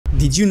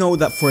Did you know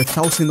that for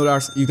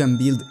 $1,000 you can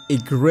build a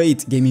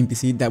great gaming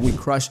PC that will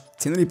crush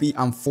 1080p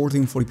and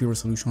 1440p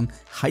resolution,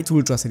 high to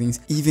ultra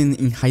settings, even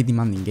in high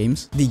demanding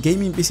games? The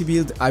gaming PC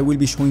build I will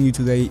be showing you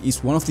today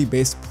is one of the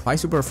best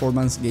price to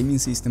performance gaming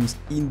systems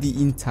in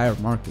the entire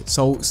market.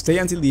 So stay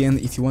until the end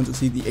if you want to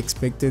see the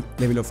expected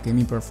level of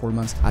gaming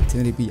performance at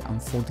 1080p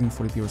and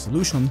 1440p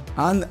resolution.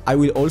 And I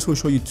will also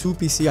show you two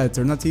PC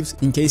alternatives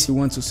in case you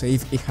want to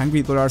save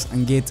 $100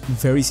 and get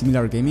very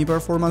similar gaming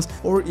performance,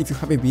 or if you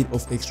have a bit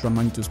of extra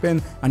money to spend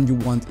and you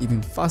want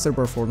even faster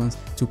performance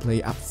to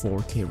play at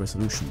 4K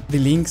resolution. The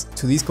links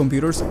to these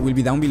computers will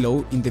be down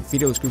below in the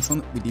video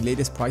description with the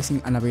latest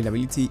pricing and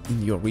availability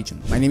in your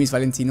region. My name is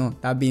Valentino.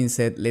 That being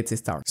said, let's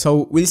start.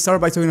 So we'll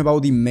start by talking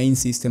about the main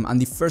system, and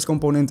the first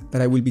component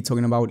that I will be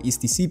talking about is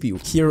the CPU.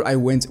 Here I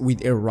went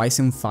with a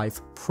Ryzen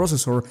 5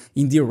 processor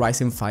in the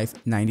Ryzen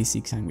 5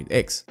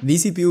 9600X.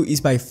 This CPU is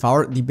by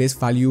far the best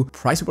value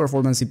price to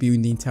performance CPU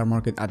in the entire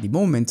market at the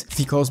moment,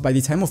 because by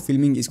the time of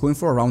filming it's going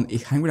for around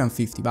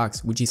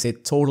 $150, which is a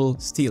total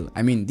steal.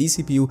 I mean, this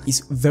CPU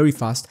is very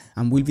fast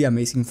and will be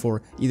amazing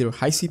for either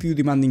high CPU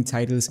demanding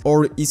titles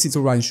or easy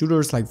to run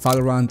shooters like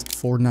Valorant,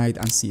 Fortnite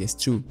and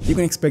CS2. You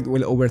can expect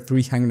well over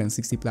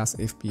 360 plus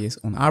FPS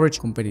on average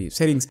competitive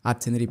settings at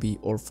 1080p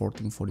or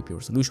 1440p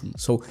resolution.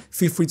 So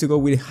feel free to go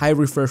with a high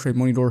refresh rate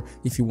monitor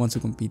if you want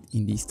to compete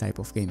in these type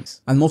of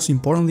games. And most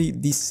importantly,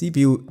 this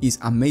CPU is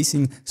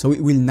amazing, so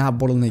it will not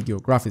bottleneck your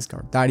graphics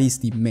card. That is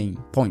the main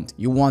point.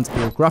 You want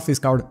your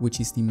graphics card, which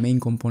is the main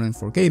component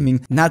for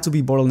gaming, not to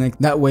be bottlenecked.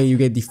 That way you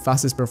get the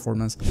fastest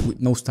performance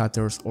with no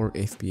stutters or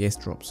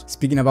FPS drops.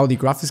 Speaking about the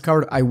graphics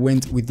card, I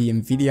went with the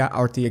Nvidia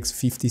RTX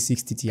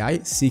 5060 Ti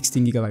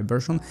 16GB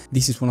version.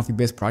 This is one of the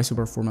best price to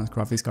performance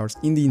graphics cards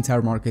in the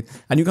entire market,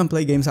 and you can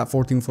play games at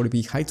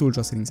 1440p high to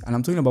ultra settings, and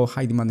I'm talking about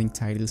high demanding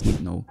titles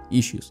with no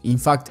issues. In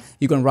fact,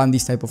 you can run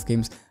these type of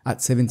games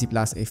at 70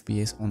 plus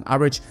FPS on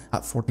average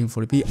at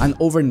 1440p and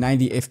over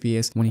 90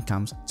 FPS when it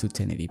comes to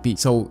 1080p.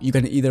 So you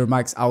can either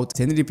max out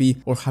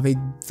 1080p or have a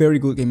very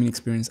good gaming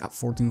experience at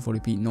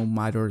 1440p no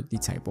matter the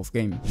type of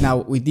game. Now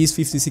with this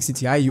 5060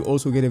 Ti you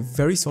also get a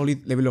very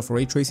solid level of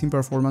ray tracing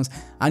performance,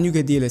 and you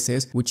get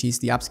DLSS, which is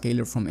the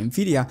upscaler from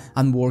Nvidia,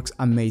 and works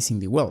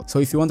amazingly well. So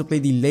if you want to play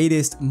the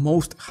latest,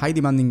 most high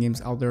demanding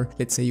games out there,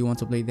 let's say you want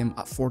to play them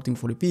at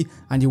 1440p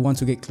and you want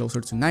to get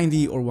closer to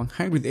 90 or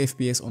 100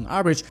 FPS on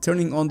average,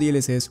 turning on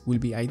DLSS will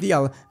be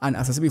ideal, and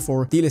as I said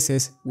before,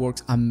 DLSS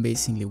works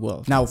amazingly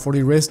well. Now for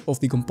the rest of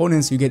the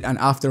components, you get an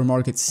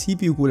aftermarket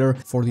CPU cooler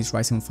for this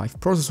Ryzen 5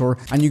 processor,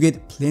 and you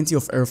get plenty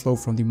of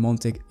airflow from the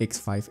Montec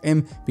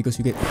X5M because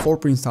you get 4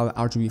 pre-installed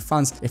RGB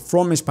fans, a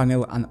front mesh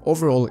panel, and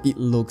overall it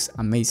looks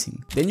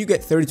amazing. Then you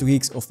get 32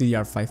 gigs of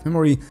DDR5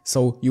 memory,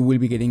 so you will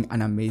be getting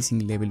an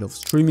amazing level of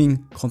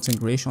streaming, content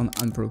creation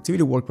and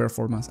productivity work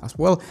performance as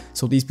well.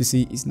 So this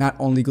PC is not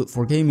only good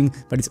for gaming,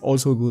 but it's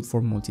also good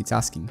for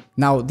multitasking.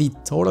 Now the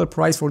total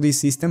price for this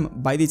system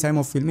by the time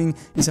of filming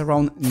is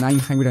around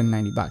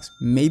 $990.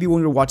 Maybe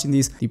when you're watching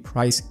this the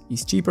price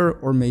is cheaper,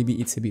 or maybe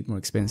it's a bit more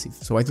expensive.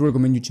 So I do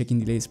recommend you checking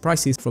the latest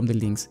prices from the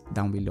links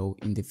down below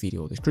in the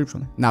video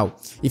description. Now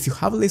if you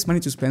have less money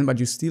to spend but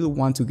you still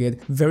want to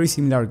get very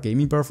similar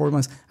gaming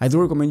performance, I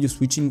do recommend you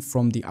switching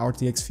from the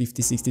RTX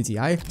 5060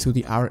 Ti to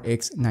the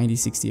RX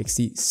 9060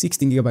 XT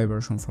 16GB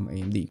version from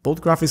AMD.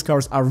 Both graphics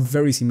cards are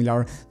very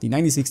similar. The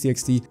 9060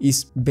 XT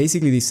is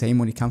basically the same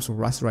when it comes to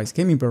rasterized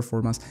gaming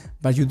performance,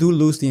 but you do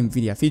lose the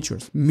Nvidia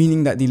features,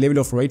 meaning that the level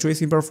of ray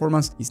tracing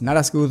performance is not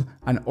as good,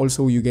 and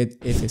also you get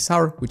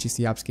FSR, which is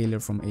the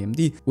upscaler from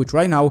AMD, which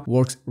right now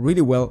works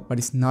really well, but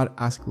it's not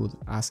as good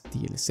as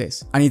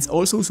DLSS. And it's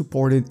also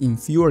supported in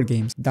fewer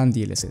games than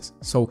DLSS.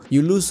 So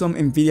you lose some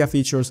Nvidia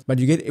features, but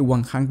you get a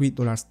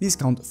 $100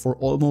 discount for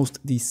almost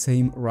the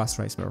same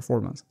rasterized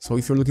performance. So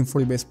if you're looking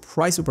for the best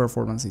price to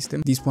performance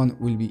system, this one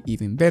will be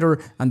even better,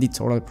 and the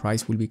total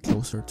price will be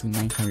closer to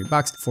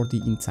 $900 for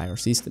the entire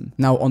system.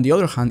 Now on the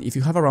other hand, if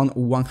you have around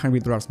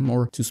 $100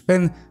 more to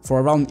spend,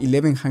 for around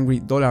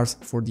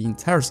 $1,100 for the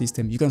entire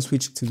system, you can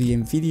switch to the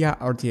Nvidia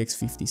RTX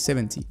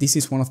 5070. This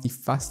is one of the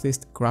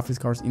fastest graphics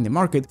cards in the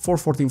market for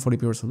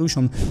 1440p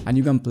resolution, and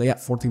you can play at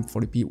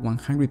 1440p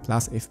 100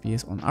 plus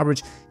FPS on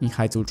average in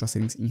high to ultra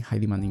settings in high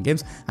demanding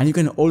games, and you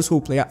can also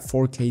play at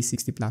 4K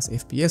 60 plus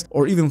FPS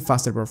or even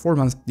faster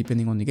performance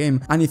depending on the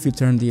game and if you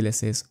turn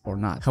DLSS or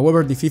not.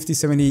 However, the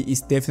 5070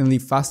 is definitely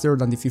faster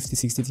than the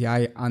 5060 Ti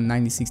and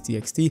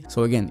 9060 XT.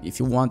 So again, if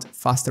you want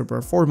faster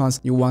performance,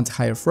 you want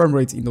higher frame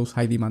rates in those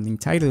high demanding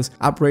titles,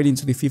 upgrading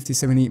to the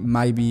 5070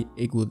 might be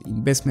a good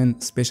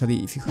investment,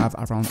 especially if you have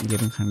around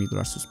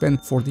 $1,100 to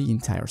spend for the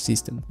entire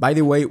system. By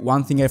the way,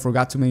 one thing I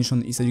forgot to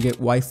mention is that you get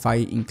Wi-Fi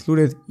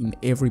included in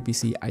every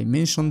PC I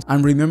mentioned,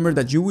 and remember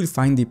that you will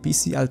find the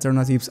PC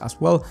alternatives as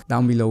well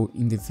down below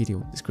in the video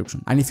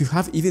description. And if you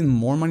have even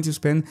more money to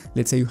spend,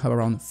 let's say you have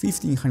around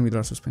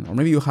 $1,500 to spend, or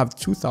maybe you have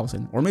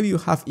 $2,000, or maybe you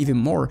have even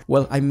more,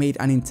 well, I made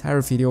an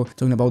entire video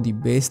talking about the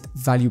best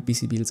value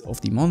PC builds of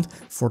the month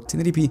for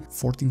 1080p,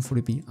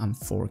 1440p and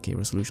 4K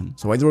resolution.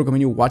 So I do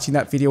recommend you watching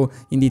that video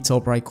in the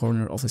top right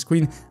corner of the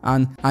screen,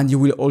 and you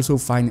will also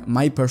find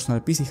my personal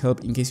PC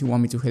help in case you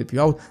want me to help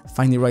you out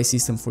find the right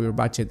system for your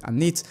budget and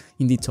needs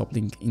in the top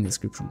link in the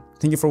description.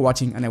 Thank you for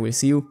watching, and I will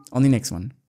see you on the next one.